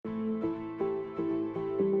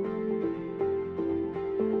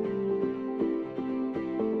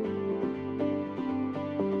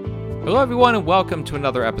Hello, everyone, and welcome to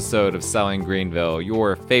another episode of Selling Greenville,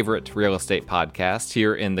 your favorite real estate podcast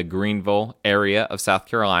here in the Greenville area of South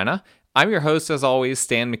Carolina. I'm your host, as always,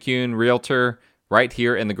 Stan McCune, realtor right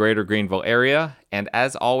here in the greater Greenville area. And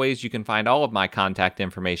as always, you can find all of my contact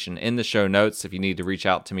information in the show notes if you need to reach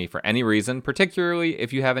out to me for any reason, particularly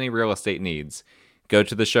if you have any real estate needs. Go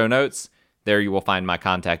to the show notes. There you will find my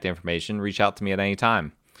contact information. Reach out to me at any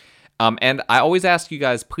time. And I always ask you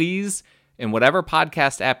guys, please, in whatever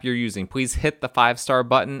podcast app you're using, please hit the 5-star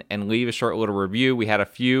button and leave a short little review. We had a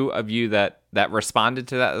few of you that responded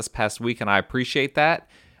to that this past week, and I appreciate that.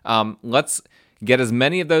 Let's get as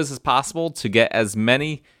many of those as possible to get as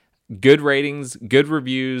many good ratings, good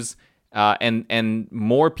reviews, and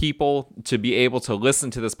more people to be able to listen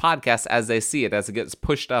to this podcast as they see it, as it gets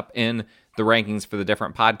pushed up in the rankings for the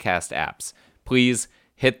different podcast apps. Please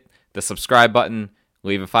hit the subscribe button,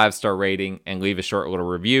 leave a 5-star rating, and leave a short little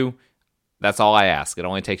review. That's all I ask. It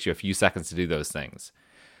only takes you a few seconds to do those things.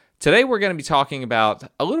 Today, we're going to be talking about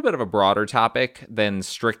a little bit of a broader topic than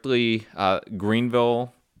strictly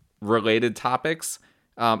Greenville-related topics.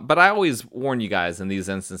 But I always warn you guys in these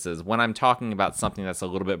instances, when I'm talking about something that's a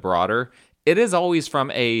little bit broader, it is always from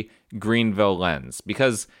a Greenville lens,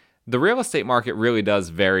 because the real estate market really does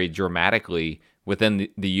vary dramatically within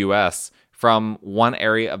the U.S. from one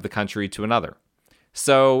area of the country to another.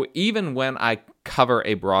 So even when I cover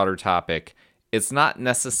a broader topic, it's not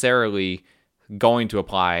necessarily going to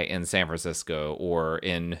apply in San Francisco or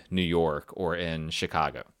in New York or in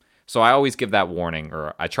Chicago. So I always give that warning,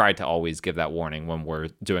 or I try to always give that warning when we're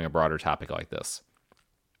doing a broader topic like this.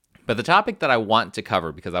 But the topic that I want to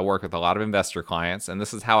cover, because I work with a lot of investor clients, and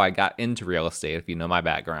this is how I got into real estate, if you know my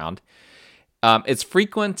background, it's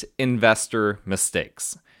frequent investor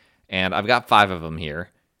mistakes. And I've got 5 of them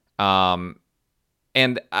here.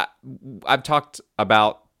 And I've talked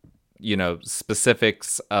about,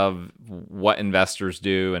 specifics of what investors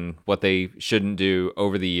do and what they shouldn't do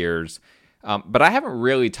over the years. But I haven't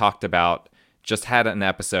really talked about, just had an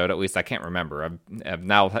episode, at least I can't remember. I've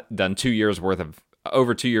now done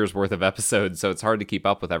over 2 years worth of episodes, so it's hard to keep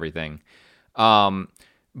up with everything.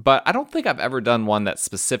 But I don't think I've ever done one that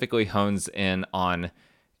specifically hones in on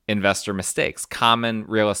investor mistakes, common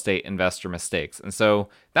real estate investor mistakes. And so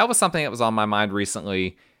that was something that was on my mind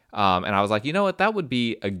recently. And I was like, you know what, that would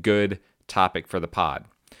be a good topic for the pod.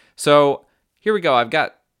 So here we go. I've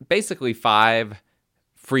got basically 5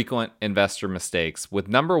 frequent investor mistakes, with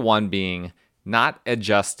number 1 being not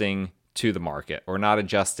adjusting to the market or not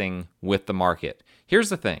adjusting with the market. Here's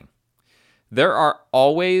the thing. There are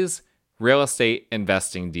always real estate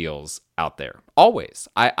investing deals out there. Always.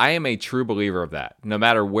 I am a true believer of that. No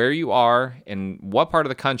matter where you are, in what part of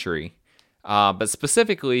the country, but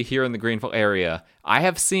specifically here in the Greenville area, I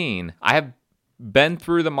have been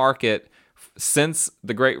through the market since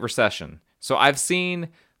the Great Recession. So I've seen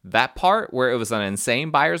that part where it was an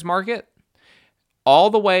insane buyer's market,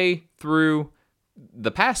 all the way through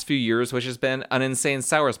the past few years, which has been an insane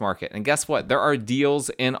seller's market. And guess what? There are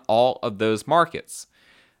deals in all of those markets.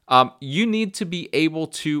 You need to be able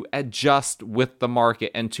to adjust with the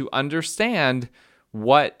market and to understand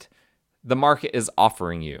what the market is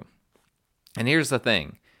offering you. And here's the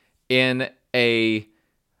thing. In a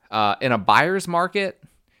buyer's market,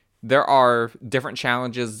 there are different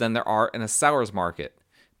challenges than there are in a seller's market.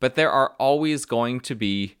 But there are always going to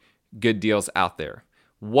be good deals out there.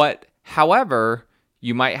 However,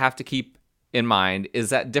 you might have to keep in mind is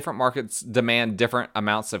that different markets demand different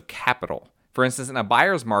amounts of capital. For instance, in a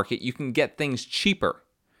buyer's market, you can get things cheaper.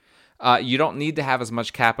 You don't need to have as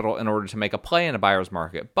much capital in order to make a play in a buyer's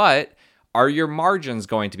market. But are your margins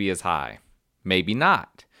going to be as high? Maybe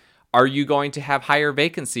not. Are you going to have higher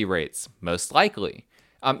vacancy rates? Most likely.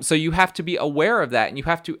 So you have to be aware of that, and you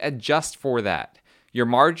have to adjust for that. Your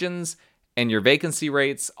margins and your vacancy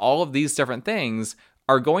rates, all of these different things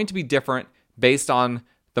are going to be different based on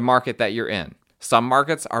the market that you're in. Some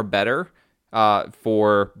markets are better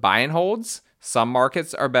for buy and holds. Some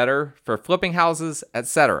markets are better for flipping houses,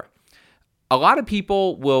 etc. A lot of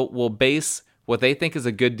people will base what they think is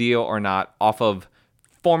a good deal or not off of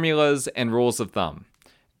formulas and rules of thumb.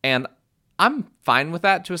 And I'm fine with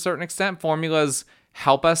that to a certain extent. Formulas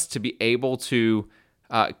help us to be able to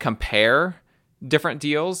compare different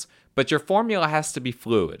deals, but your formula has to be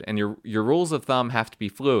fluid, and your rules of thumb have to be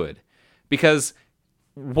fluid. Because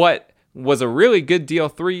what was a really good deal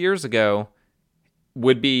 3 years ago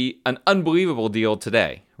would be an unbelievable deal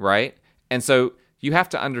today, right? And so you have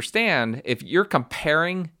to understand, if you're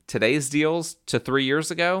comparing today's deals to 3 years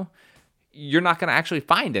ago, you're not going to actually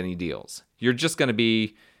find any deals. You're just going to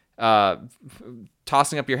be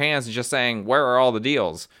tossing up your hands and just saying, where are all the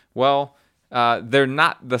deals? Well, they're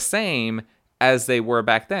not the same as they were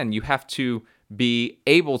back then. You have to be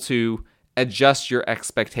able to adjust your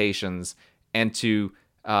expectations and to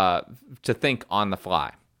think on the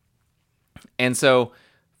fly. And so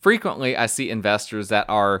frequently I see investors that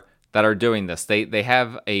are doing this. They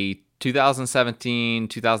have a 2017,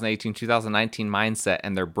 2018, 2019 mindset,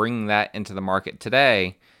 and they're bringing that into the market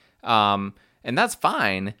today. And that's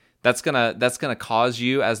fine. That's gonna cause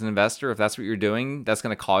you as an investor, if that's what you're doing, that's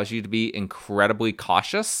gonna cause you to be incredibly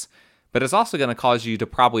cautious. But it's also gonna cause you to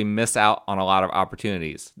probably miss out on a lot of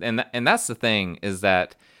opportunities. And that's the thing, is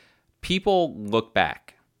that people look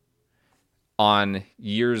back on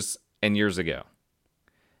years and years ago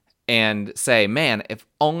and say, man, if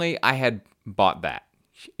only I had bought that.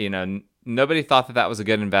 Nobody thought that was a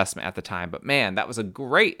good investment at the time, but man, that was a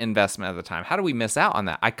great investment at the time. How do we miss out on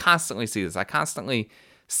that? I constantly see this. I constantly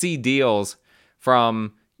see deals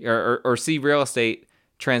from or see real estate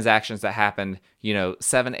transactions that happened,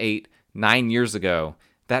 7, 8, 9 years ago,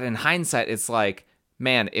 that in hindsight, it's like,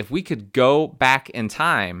 man, if we could go back in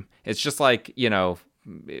time, it's just like,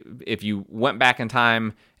 if you went back in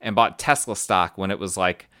time and bought Tesla stock when it was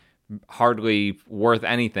like hardly worth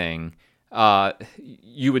anything,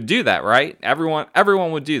 you would do that, right?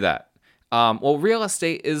 Everyone would do that. Well, real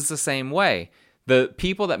estate is the same way. The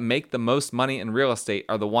people that make the most money in real estate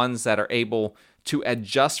are the ones that are able to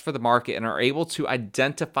adjust for the market and are able to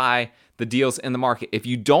identify the deals in the market. If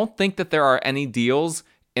you don't think that there are any deals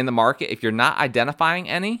in the market, if you're not identifying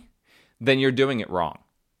any, then you're doing it wrong.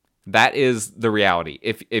 That is the reality.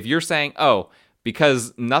 If you're saying, oh,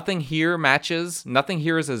 because nothing here matches, nothing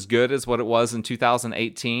here is as good as what it was in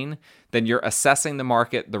 2018, then you're assessing the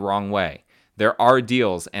market the wrong way. There are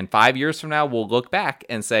deals, and 5 years from now, we'll look back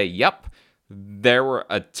and say, yep, there were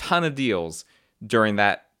a ton of deals in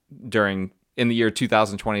the year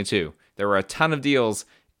 2022. There were a ton of deals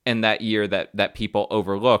in that year that people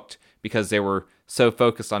overlooked because they were so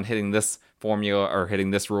focused on hitting this formula or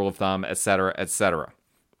hitting this rule of thumb, et cetera, et cetera.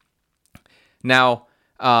 Now,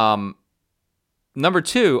 number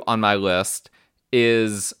 2 on my list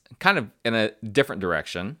is kind of in a different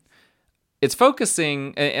direction. It's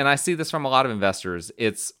focusing, and I see this from a lot of investors.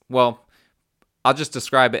 I'll just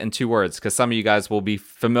describe it in 2 words because some of you guys will be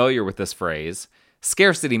familiar with this phrase: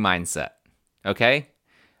 scarcity mindset. Okay?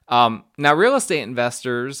 Now, real estate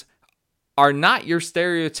investors are not your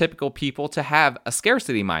stereotypical people to have a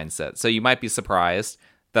scarcity mindset. So you might be surprised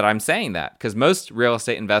that I'm saying that, because most real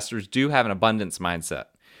estate investors do have an abundance mindset.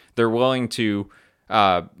 They're willing to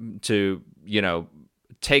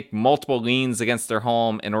take multiple liens against their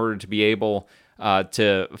home in order to be able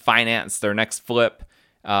to finance their next flip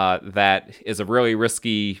that is a really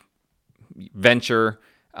risky venture,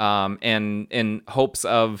 and in hopes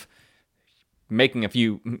of making a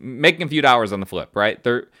few dollars on the flip, right?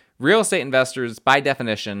 They're real estate investors, by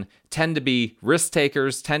definition, tend to be risk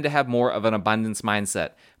takers, tend to have more of an abundance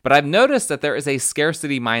mindset. But I've noticed that there is a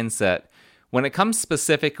scarcity mindset when it comes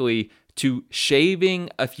specifically to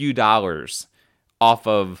shaving a few dollars off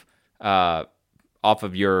of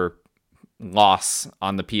your loss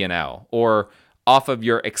on the P&L or off of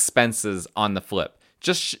your expenses on the flip.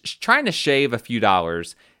 Just trying to shave a few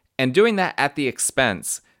dollars and doing that at the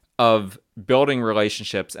expense of building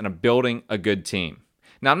relationships and of building a good team.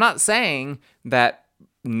 Now, I'm not saying that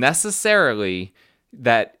necessarily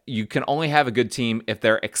that you can only have a good team if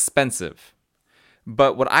they're expensive.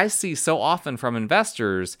 But what I see so often from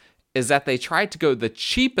investors is that they try to go the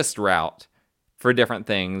cheapest route for different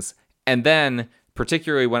things, and then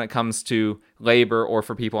particularly when it comes to labor or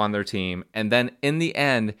for people on their team, and then in the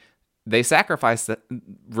end, they sacrifice the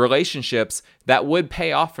relationships that would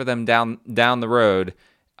pay off for them down the road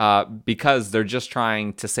because they're just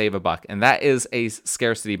trying to save a buck. And that is a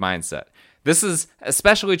scarcity mindset. This is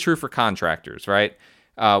especially true for contractors, right?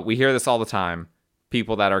 We hear this all the time.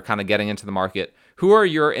 People that are kind of getting into the market. Who are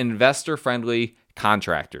your investor-friendly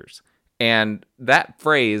contractors? And that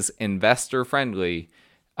phrase, investor-friendly,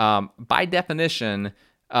 by definition,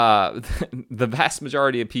 the vast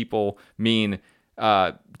majority of people mean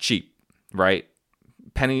cheap, right?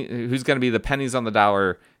 Who's going to be the pennies on the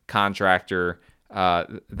dollar contractor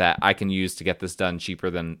that I can use to get this done cheaper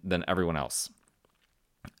than everyone else.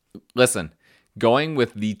 Listen, going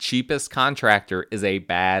with the cheapest contractor is a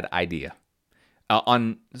bad idea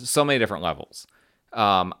on so many different levels.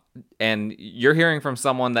 And you're hearing from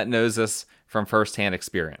someone that knows this from firsthand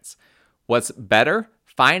experience. What's better?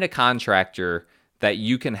 Find a contractor that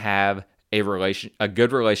you can have a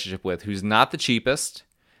good relationship with, who's not the cheapest,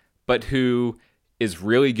 but who is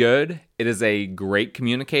really good. It is a great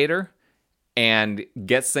communicator, and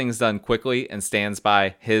gets things done quickly and stands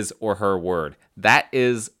by his or her word. That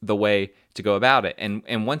is the way to go about it.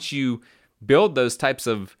 And once you build those types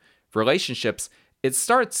of relationships,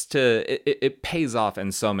 it pays off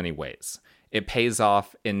in so many ways. It pays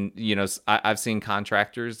off in, I've seen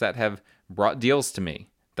contractors that have brought deals to me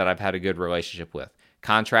that I've had a good relationship with.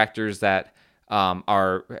 Contractors that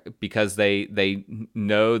are, because they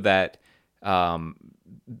know that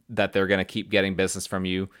that they're going to keep getting business from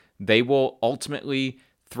you, they will ultimately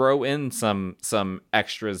throw in some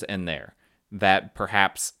extras in there that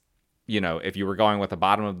perhaps, if you were going with a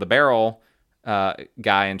bottom of the barrel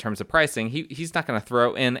guy in terms of pricing, he's not going to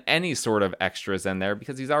throw in any sort of extras in there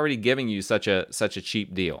because he's already giving you such a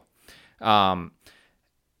cheap deal.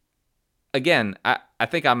 Again, I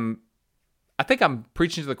think I'm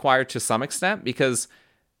preaching to the choir to some extent, because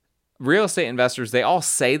real estate investors, they all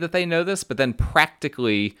say that they know this, but then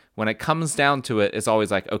practically when it comes down to it, it's always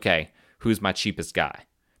like, okay, who's my cheapest guy?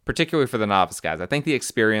 Particularly for the novice guys. I think the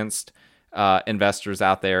experienced investors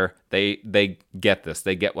out there, they get this.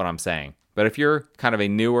 They get what I'm saying. But if you're kind of a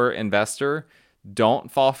newer investor, don't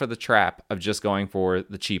fall for the trap of just going for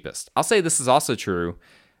the cheapest. I'll say this is also true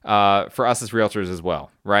for us as realtors as well,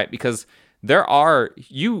 right? Because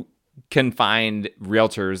you can find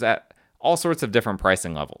realtors at all sorts of different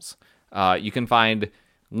pricing levels. You can find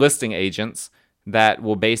listing agents that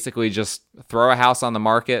will basically just throw a house on the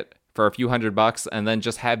market for a few $100 and then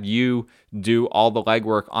just have you do all the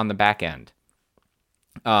legwork on the back end.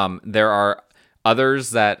 There are others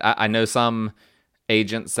that I know, some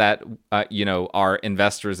agents that are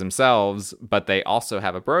investors themselves, but they also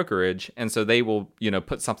have a brokerage, and so they will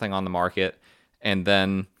put something on the market and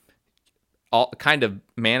then kind of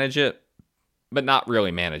manage it, but not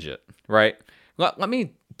really manage it, right? Let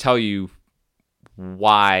me tell you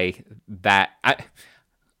why that I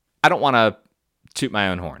don't want to toot my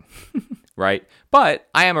own horn, right? But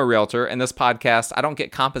I am a realtor, and this podcast, I don't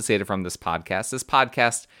get compensated from this podcast. This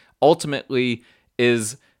podcast ultimately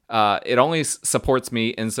is, it only supports me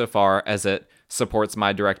insofar as it supports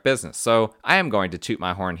my direct business. So I am going to toot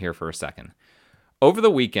my horn here for a second. Over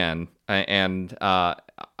the weekend, and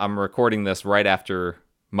I'm recording this right after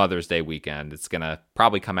Mother's Day weekend. It's going to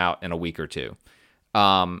probably come out in a week or two.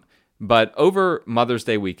 But over Mother's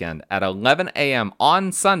Day weekend at 11 a.m.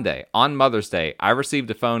 on Sunday, on Mother's Day, I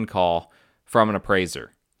received a phone call from an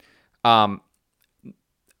appraiser. Now,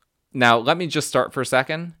 let me just start for a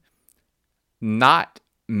second. Not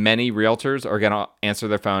many realtors are going to answer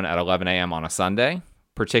their phone at 11 a.m. on a Sunday,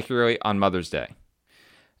 particularly on Mother's Day.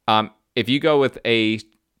 If you go with a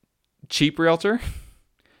cheap realtor,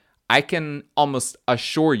 I can almost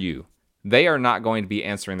assure you they are not going to be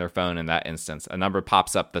answering their phone in that instance. A number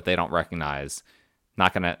pops up that they don't recognize.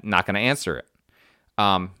 Not gonna answer it.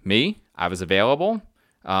 Me, I was available.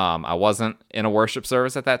 I wasn't in a worship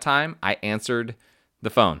service at that time. I answered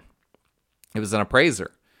the phone. It was an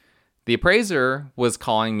appraiser. The appraiser was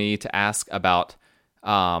calling me to ask about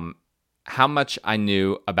how much I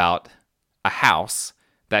knew about a house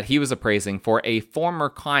that he was appraising for a former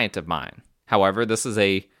client of mine. However, this is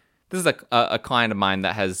a client of mine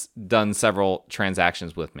that has done several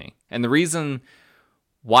transactions with me. And the reason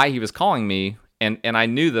why he was calling me, and I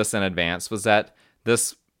knew this in advance, was that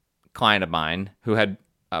this client of mine who had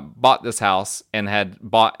bought this house and had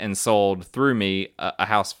bought and sold through me a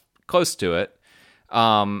house close to it,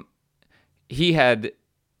 he had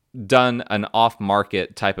done an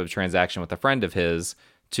off-market type of transaction with a friend of his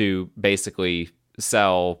to basically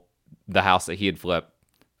sell the house that he had flipped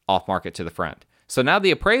off-market to the friend. So now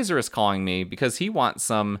the appraiser is calling me because he wants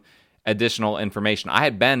some additional information. I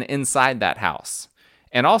had been inside that house.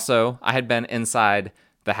 And also, I had been inside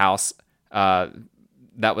the house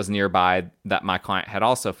that was nearby that my client had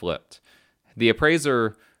also flipped. The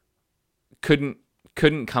appraiser couldn't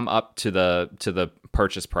come up to the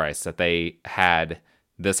purchase price that they had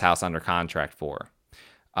this house under contract for.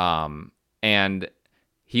 And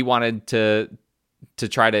he wanted to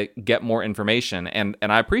try to get more information, and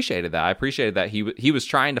I appreciated that. I appreciated that he was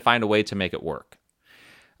trying to find a way to make it work.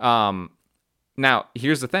 Now,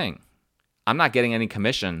 here's the thing. I'm not getting any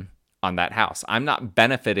commission on that house. I'm not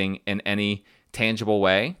benefiting in any tangible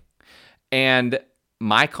way. And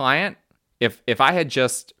my client, if I had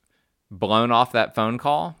just blown off that phone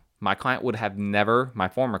call, my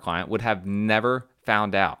former client would have never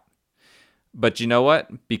found out. But you know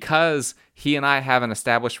what? Because he and I have an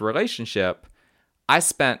established relationship, I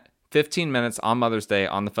spent 15 minutes on Mother's Day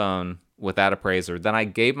on the phone with that appraiser. Then I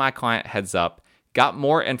gave my client heads up, got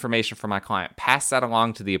more information from my client, passed that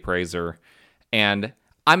along to the appraiser, and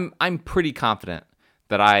I'm pretty confident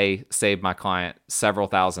that I saved my client several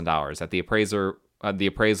 $1,000s. That the appraiser the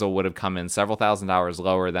appraisal would have come in several $1,000s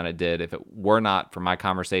lower than it did if it were not for my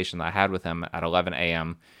conversation that I had with him at 11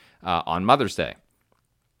 a.m. On Mother's Day.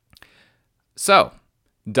 So,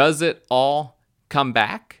 does it all come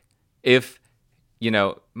back if,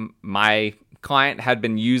 my client had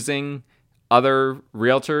been using other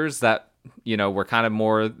realtors that, were kind of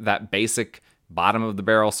more that basic bottom of the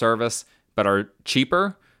barrel service, but are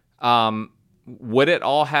cheaper? Would it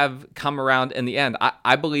all have come around in the end?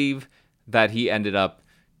 I believe that he ended up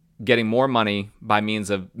getting more money by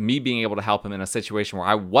means of me being able to help him in a situation where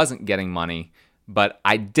I wasn't getting money, but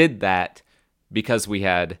I did that because we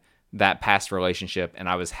had that past relationship, and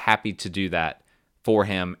I was happy to do that for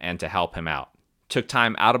him and to help him out. Took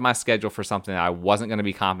time out of my schedule for something that I wasn't going to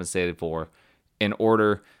be compensated for in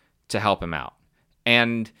order to help him out.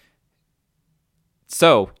 And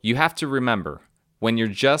so you have to remember, when you're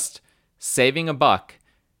just saving a buck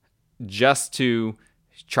just to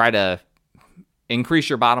try to increase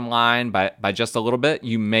your bottom line by just a little bit,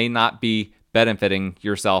 you may not be benefiting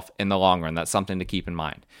yourself in the long run. That's something to keep in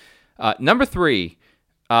mind. Number 3,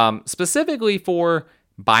 specifically for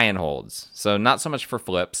buy and holds. So not so much for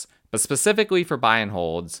flips, but specifically for buy and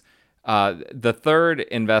holds. The third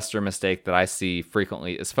investor mistake that I see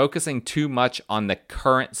frequently is focusing too much on the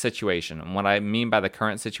current situation. And what I mean by the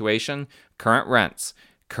current situation, current rents,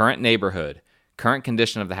 current neighborhood, current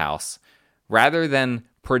condition of the house, rather than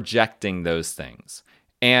projecting those things.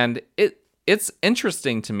 And it's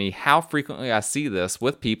interesting to me how frequently I see this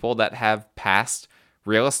with people that have past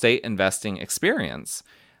real estate investing experience.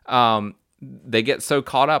 They get so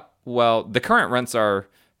caught up, well, the current rents are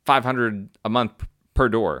 $500 a month per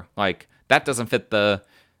door. Like, that doesn't fit the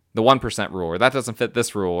 1% rule, or that doesn't fit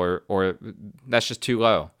this rule, or that's just too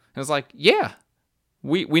low. And it's like, yeah,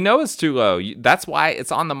 we know it's too low. That's why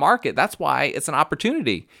it's on the market. That's why it's an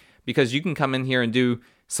opportunity, because you can come in here and do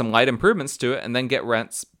some light improvements to it and then get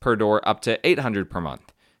rents per door up to $800 per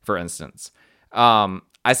month, for instance.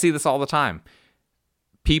 I see this all the time.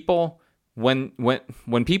 People, when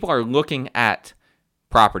people are looking at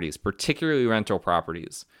properties, particularly rental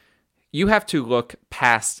properties, you have to look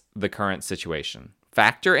past the current situation.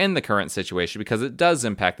 Factor in the current situation because it does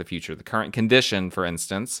impact the future. The current condition, for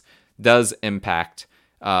instance, does impact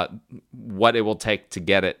what it will take to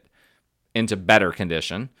get it into better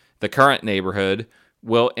condition. The current neighborhood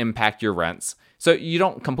will impact your rents. So you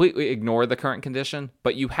don't completely ignore the current condition,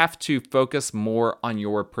 but you have to focus more on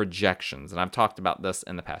your projections. And I've talked about this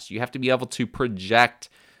in the past. You have to be able to project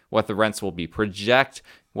what the rents will be, project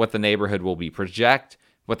what the neighborhood will be, project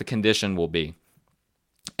what the condition will be.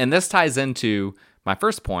 And this ties into my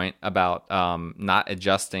first point about not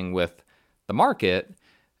adjusting with the market,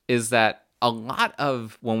 is that a lot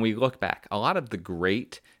of, when we look back, a lot of the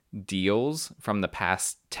great deals from the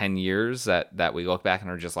past 10 years that we look back and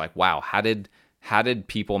are just like, wow, how did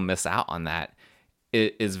people miss out on that?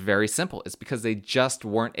 It is very simple. It's because they just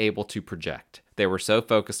weren't able to project. They were so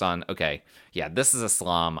focused on, okay, yeah, this is a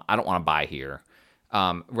slum, I don't want to buy here.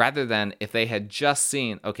 Rather than if they had just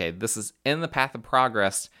seen, okay, this is in the path of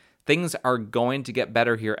progress, things are going to get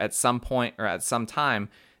better here at some point or at some time,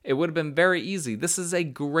 it would have been very easy. This is a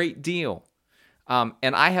great deal.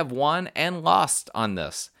 And I have won and lost on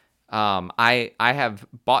this. I have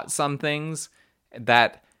bought some things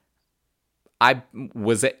that I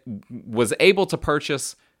was able to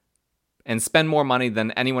purchase and spend more money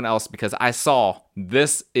than anyone else because I saw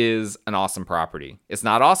this is an awesome property. It's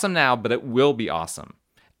not awesome now, but it will be awesome.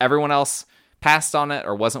 Everyone else passed on it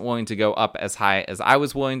or wasn't willing to go up as high as I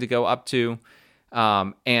was willing to go up to.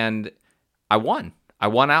 And I won. I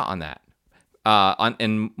won out on that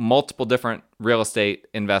in multiple different real estate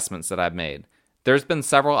investments that I've made. There's been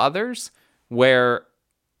several others where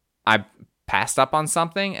I passed up on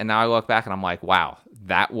something, and now I look back and I'm like, wow,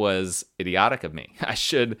 that was idiotic of me. I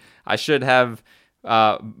should have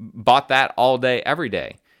bought that all day, every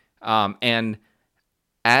day. And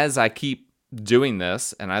as I keep doing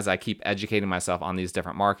this, and as I keep educating myself on these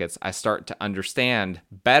different markets, I start to understand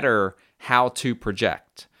better how to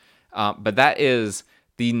project. But that is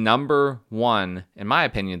the number one, in my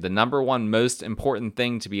opinion, the number one most important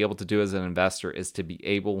thing to be able to do as an investor is to be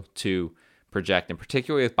able to project. And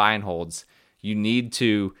particularly with buy and holds, you need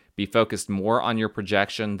to be focused more on your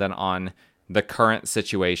projection than on the current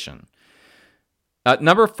situation.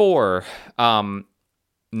 Number 4,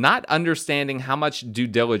 not understanding how much due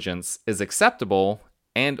diligence is acceptable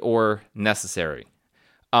and or necessary.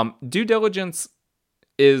 Due diligence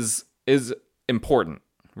is important,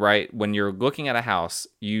 right? When you're looking at a house,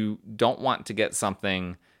 you don't want to get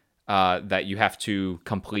something that you have to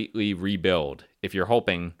completely rebuild if you're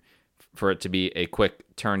hoping for it to be a quick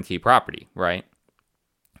turnkey property, right?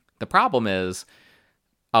 The problem is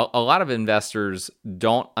a lot of investors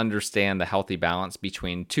don't understand the healthy balance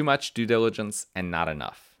between too much due diligence and not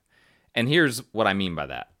enough. And here's what I mean by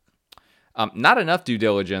that. Not enough due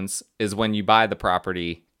diligence is when you buy the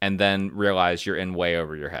property and then realize you're in way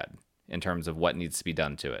over your head in terms of what needs to be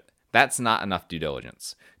done to it. That's not enough due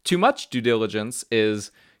diligence. Too much due diligence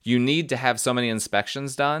is you need to have so many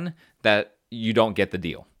inspections done that you don't get the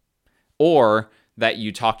deal, or that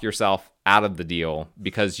you talk yourself out of the deal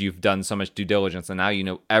because you've done so much due diligence and now you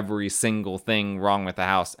know every single thing wrong with the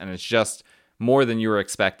house and it's just more than you were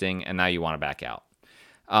expecting and now you want to back out.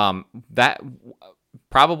 That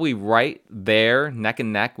probably right there, neck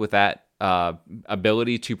and neck with that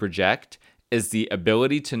ability to project, is the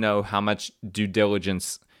ability to know how much due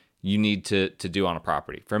diligence you need to do on a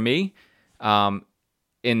property. For me,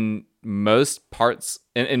 in most parts,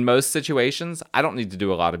 in most situations, I don't need to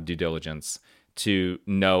do a lot of due diligence to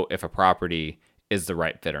know if a property is the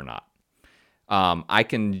right fit or not. I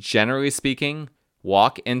can, generally speaking,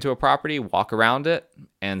 walk into a property, walk around it,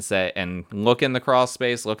 and look in the crawl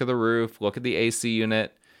space, look at the roof, look at the AC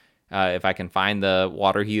unit. If I can find the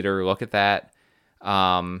water heater, look at that,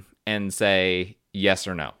 and say yes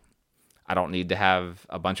or no. I don't need to have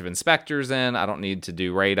a bunch of inspectors in. I don't need to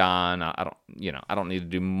do radon. I don't need to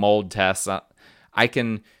do mold tests. I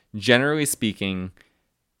can, generally speaking,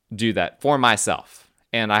 do that for myself.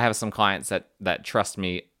 And I have some clients that trust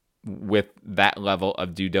me with that level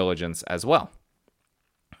of due diligence as well.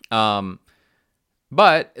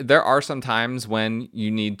 But there are some times when you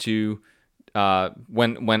need to,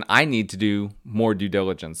 when I need to do more due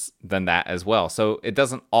diligence than that as well. So it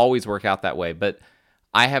doesn't always work out that way, but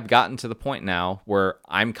I have gotten to the point now where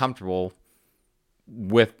I'm comfortable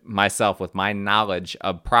with myself, with my knowledge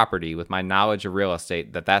of property, with my knowledge of real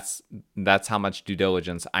estate, that's how much due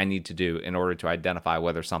diligence I need to do in order to identify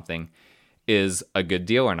whether something is a good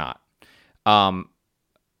deal or not.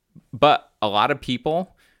 But a lot of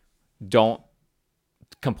people don't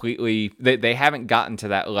completely, they haven't gotten to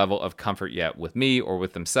that level of comfort yet with me or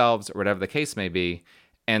with themselves or whatever the case may be.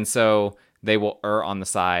 And so they will err on the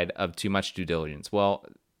side of too much due diligence. Well,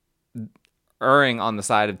 erring on the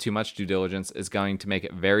side of too much due diligence is going to make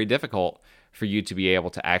it very difficult for you to be able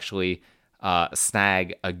to actually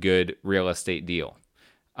snag a good real estate deal.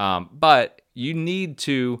 But you need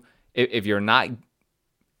to, if you're not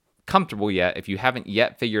comfortable yet, if you haven't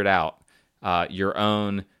yet figured out your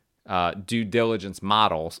own due diligence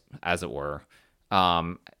models, as it were,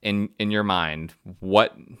 in your mind,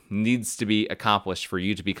 what needs to be accomplished for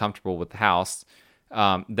you to be comfortable with the house,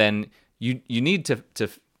 then you need to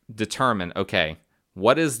determine, okay,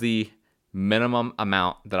 what is the minimum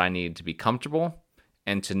amount that I need to be comfortable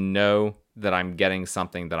and to know that I'm getting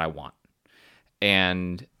something that I want.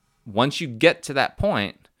 And once you get to that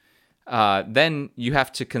point, then you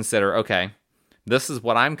have to consider, okay, this is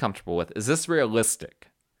what I'm comfortable with. Is this realistic?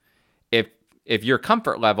 If your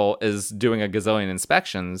comfort level is doing a gazillion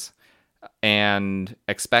inspections and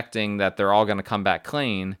expecting that they're all going to come back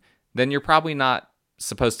clean, then you're probably not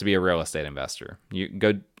supposed to be a real estate investor. You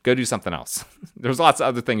go do something else. There's lots of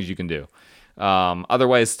other things you can do. Other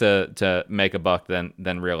ways to make a buck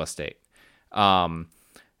than real estate.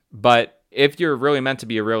 But if you're really meant to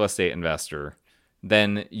be a real estate investor,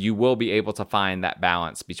 then you will be able to find that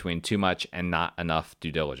balance between too much and not enough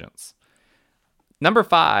due diligence. Number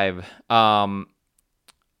 5, and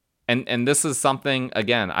this is something,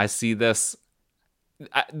 again, I see this.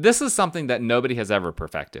 This is something that nobody has ever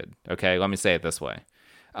perfected. Okay, let me say it this way.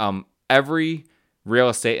 Every real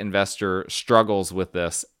estate investor struggles with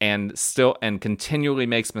this and continually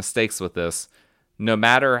makes mistakes with this, no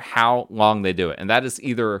matter how long they do it. And that is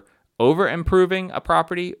either over improving a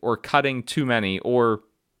property or cutting too many or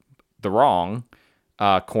the wrong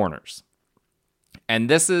corners. And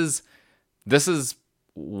this is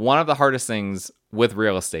one of the hardest things with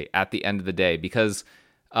real estate at the end of the day, because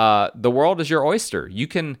the world is your oyster. You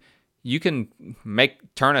can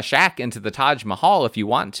turn a shack into the Taj Mahal if you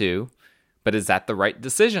want to, but is that the right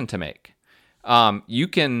decision to make? You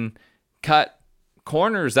can cut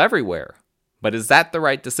corners everywhere, but is that the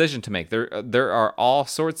right decision to make? There are all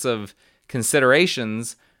sorts of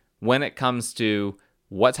considerations when it comes to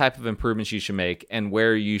what type of improvements you should make and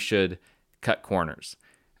where you should cut corners.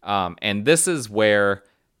 And this is where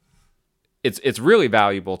it's really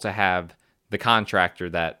valuable to have the contractor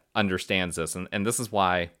that understands this. And this is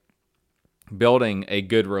why building a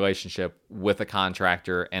good relationship with a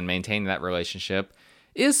contractor and maintaining that relationship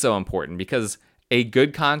is so important, because a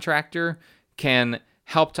good contractor can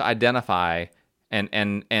help to identify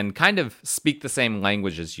and kind of speak the same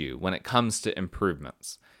language as you when it comes to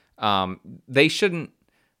improvements. They shouldn't,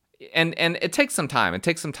 and it takes some time. It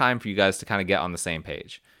takes some time for you guys to kind of get on the same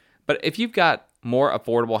page. But if you've got more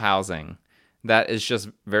affordable housing that is just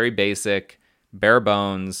very basic, bare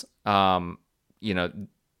bones,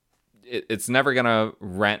 it's never going to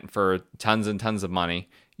rent for tons and tons of money.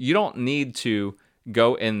 You don't need to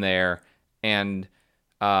go in there and,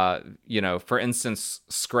 for instance,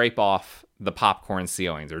 scrape off the popcorn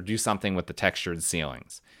ceilings or do something with the textured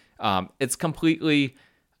ceilings. It's completely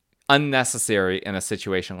unnecessary in a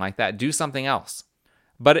situation like that. Do something else.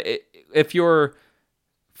 But if you're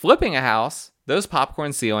flipping a house, those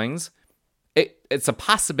popcorn ceilings, it's a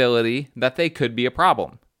possibility that they could be a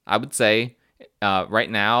problem. I would say right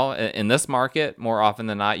now in this market, more often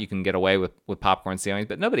than not, you can get away with popcorn ceilings,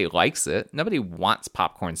 but nobody likes it. Nobody wants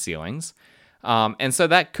popcorn ceilings. And so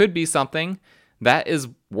that could be something that is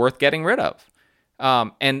worth getting rid of.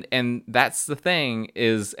 And that's the thing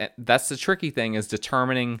that's the tricky thing is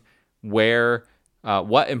determining where,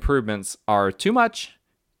 what improvements are too much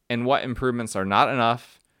and what improvements are not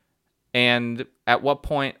enough. And at what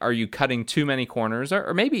point are you cutting too many corners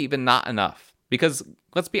or maybe even not enough? Because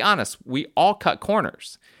let's be honest, we all cut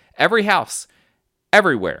corners. Every house,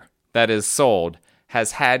 everywhere that is sold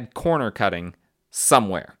has had corner cutting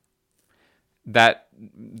somewhere.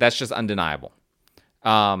 That's just undeniable.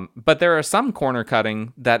 But there are some corner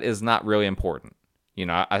cutting that is not really important.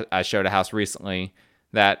 I showed a house recently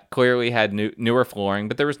that clearly had newer flooring,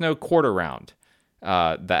 but there was no quarter round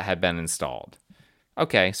that had been installed.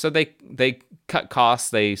 Okay, so they cut costs.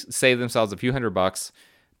 They save themselves a few $100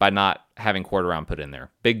 by not having quarter round put in there.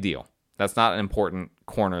 Big deal. That's not an important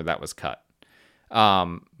corner that was cut.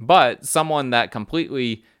 But someone that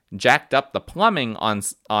completely jacked up the plumbing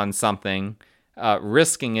on something,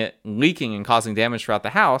 risking it leaking and causing damage throughout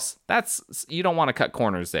the house, you don't want to cut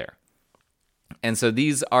corners there. And so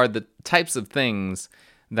these are the types of things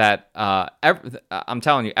that I'm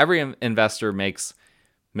telling you, every investor makes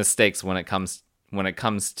mistakes when it comes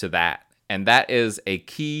to that. And that is a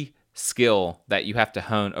key skill that you have to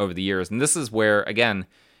hone over the years. And this is where, again,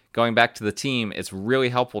 going back to the team, it's really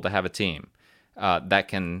helpful to have a team that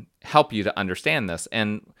can help you to understand this.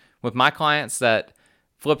 And with my clients that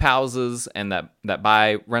flip houses and that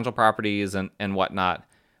buy rental properties and whatnot,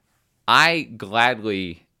 I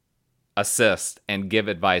gladly assist and give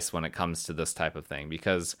advice when it comes to this type of thing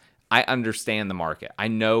because I understand the market. I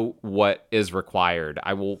know what is required.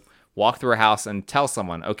 I will walk through a house and tell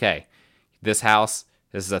someone, okay, this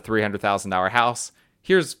is a $300,000 house.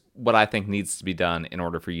 Here's what I think needs to be done in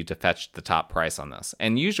order for you to fetch the top price on this.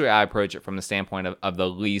 And usually I approach it from the standpoint of the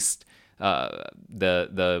least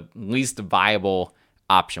viable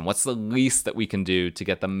option. What's the least that we can do to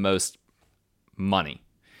get the most money?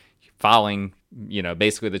 Following,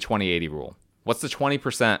 basically the 20-80 rule. What's the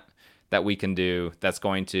 20% that we can do that's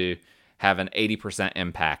going to have an 80%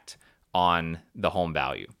 impact on the home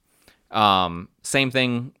value? Same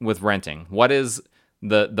thing with renting. What is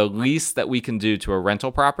the least that we can do to a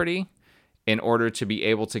rental property in order to be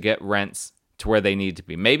able to get rents to where they need to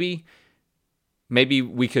be? Maybe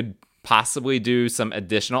we could possibly do some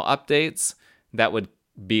additional updates that would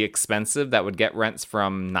be expensive, that would get rents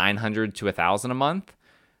from $900 to $1,000 a month.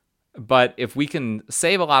 But if we can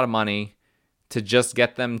save a lot of money to just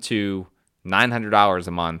get them to $900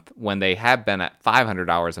 a month when they have been at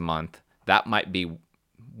 $500 a month, that might be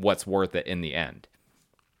what's worth it in the end.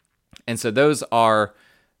 And so those are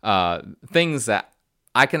things that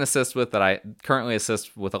I can assist with, that I currently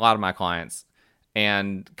assist with a lot of my clients,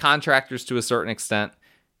 and contractors to a certain extent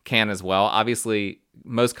can as well. Obviously,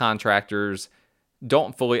 most contractors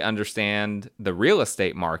don't fully understand the real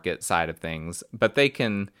estate market side of things, but they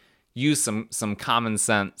can use some common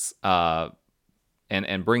sense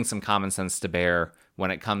and bring some common sense to bear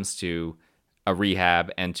when it comes to a rehab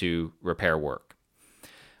and to repair work.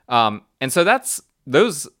 And so that's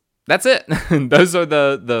it. Those are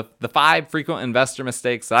the 5 frequent investor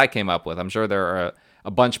mistakes that I came up with. I'm sure there are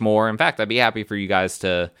a bunch more. In fact, I'd be happy for you guys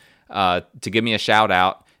to give me a shout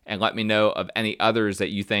out and let me know of any others that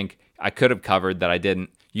you think I could have covered that I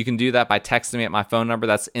didn't. You can do that by texting me at my phone number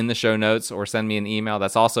that's in the show notes, or send me an email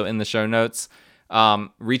that's also in the show notes.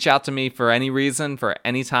 Reach out to me for any reason, for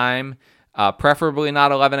any time, preferably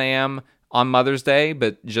not 11 a.m. on Mother's Day,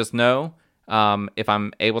 but just know if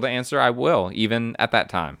I'm able to answer, I will, even at that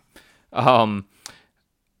time. All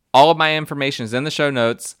of my information is in the show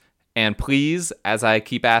notes. And please, as I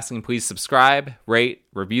keep asking, please subscribe, rate,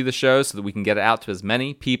 review the show so that we can get it out to as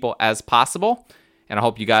many people as possible. And I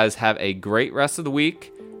hope you guys have a great rest of the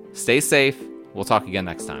week. Stay safe. We'll talk again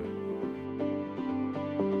next time.